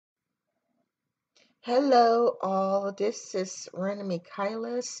Hello, all. This is Rena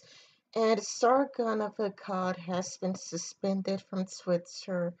Michaelis, and Sargon of Akkad has been suspended from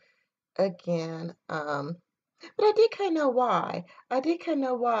Twitter again. But I did kind of know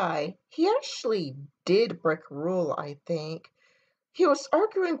why. He actually did break a rule, I think. He was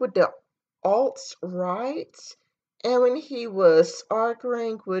arguing with the alt-right, and when he was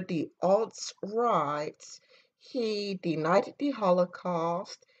arguing with the alt-right, he denied the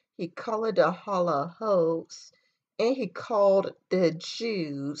Holocaust, he called it a Holocaust, and he called the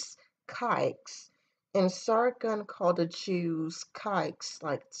Jews kikes. And Sargon called the Jews kikes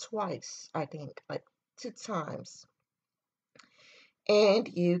like twice, I think, like two times. And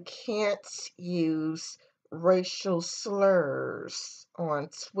you can't use racial slurs on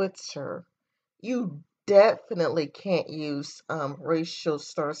Twitter. You definitely can't use racial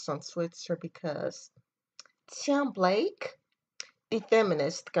slurs on Twitter because Tim Blake, the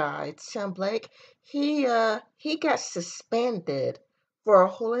feminist guy, Tim Blake, he got suspended for a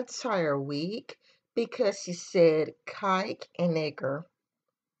whole entire week because he said kike and nigger.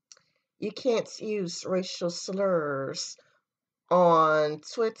 You can't use racial slurs on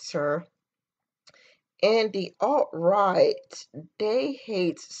Twitter. And the alt-right, they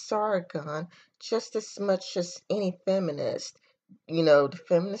hate Sargon just as much as any feminist. The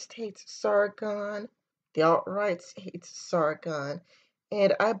feminist hates Sargon, the alt-right hates Sargon.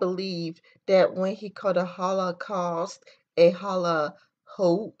 And I believe that when he called the Holocaust a Holocaust,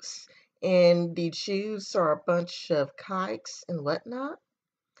 and the Jews are a bunch of kikes and whatnot,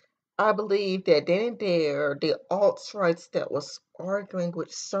 I believe that then and there, the alt-rights that was arguing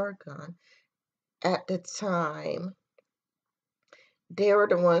with Sargon at the time, they were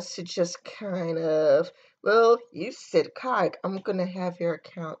the ones who just kind of, well, you said kike, I'm gonna have your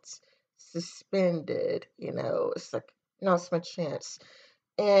accounts suspended. It's like, no, it's my chance.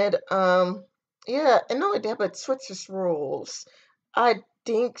 And yeah, and not only that, but Twitter's rules. I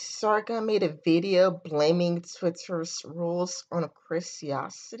think Sargon made a video blaming Twitter's rules on a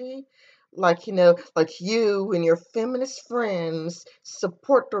Christiosity. Like you and your feminist friends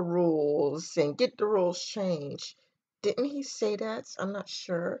support the rules and get the rules changed. Didn't he say that? I'm not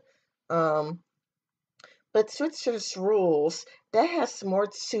sure. Um, but Twitter's rules, that has more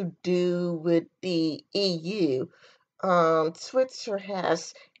to do with the EU. Twitter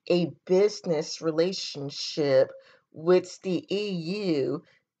has a business relationship with the EU,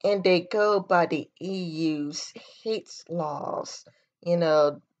 and they go by the EU's hate laws, you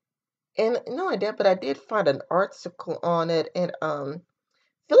know. And not only that, but I did find an article on it, and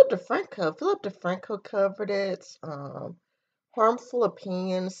Philip DeFranco covered it. Harmful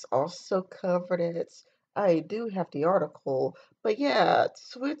Opinions also covered it. I do have the article, but yeah,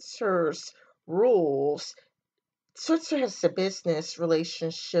 Twitter's rules. Switzerland has a business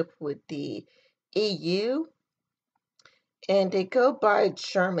relationship with the EU, and they go by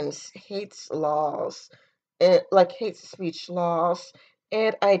Germany's hate laws, like hate speech laws.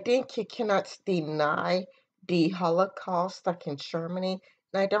 And I think you cannot deny the Holocaust like in Germany.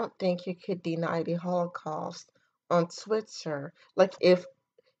 And I don't think you could deny the Holocaust on Twitter. Like if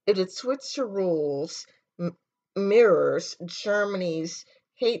the Twitter rules mirrors Germany's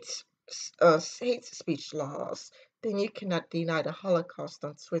hate hate speech laws, then you cannot deny the Holocaust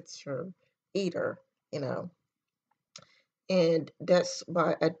on Twitter either. You know, and that's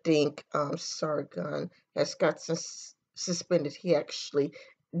why I think Sargon has got suspended. He actually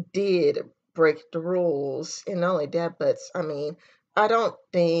did break the rules, and not only that, but I mean, I don't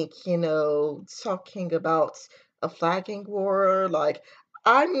think talking about a flagging war, like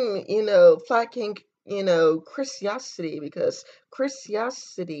I'm flagging Christiosity, because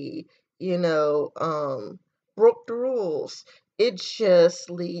Christiosity you know broke the rules. It just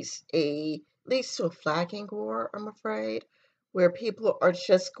leads to a flagging war, I'm afraid, where people are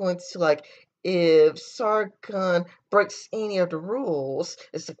just going to, like, if Sargon breaks any of the rules,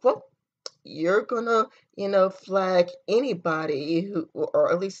 it's like, well, you're gonna, flag anybody who,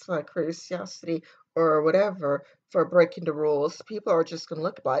 or at least flag Curiosity or whatever, for breaking the rules. People are just gonna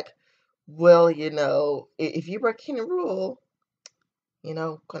look like, well, if you break any rule,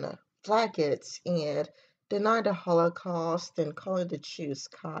 gonna flag it and deny the Holocaust and call it the Jews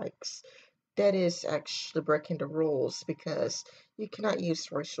kikes. That is actually breaking the rules, because you cannot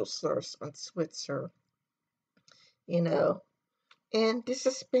use racial slurs on Twitter, you know. And this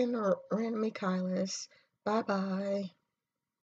has been Random Michaelis. Bye bye.